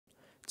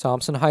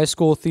Thompson High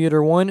School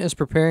Theater 1 is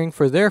preparing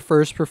for their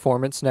first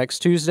performance next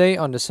Tuesday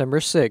on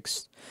December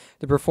 6th.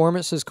 The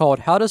performance is called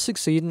How to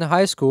Succeed in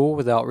High School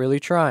Without Really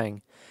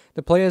Trying.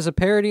 The play is a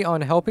parody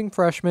on helping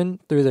freshmen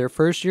through their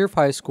first year of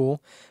high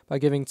school by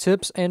giving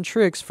tips and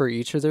tricks for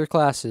each of their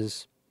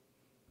classes.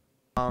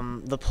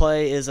 The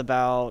play is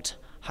about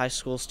high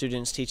school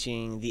students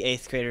teaching the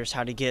 8th graders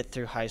how to get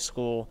through high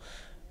school,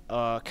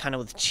 kind of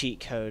with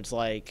cheat codes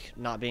like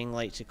not being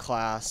late to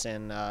class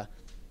and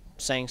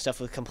saying stuff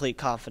with complete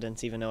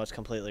confidence even though it's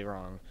completely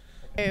wrong.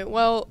 Okay,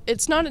 well,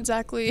 it's not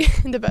exactly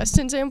the best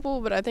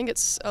example, but I think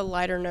it's a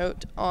lighter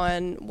note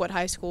on what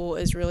high school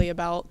is really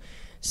about.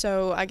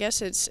 So I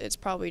guess it's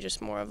probably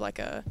just more of like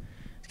a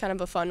kind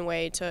of a fun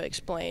way to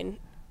explain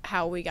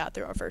how we got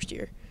through our first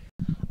year.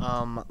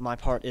 My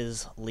part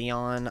is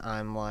Leon.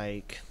 I'm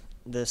like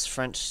this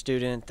French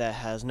student that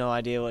has no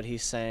idea what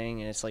he's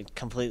saying and it's like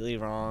completely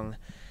wrong,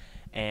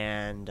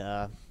 and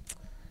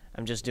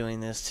I'm just doing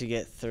this to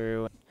get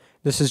through.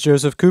 This is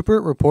Joseph Cooper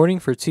reporting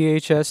for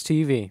THS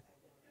TV.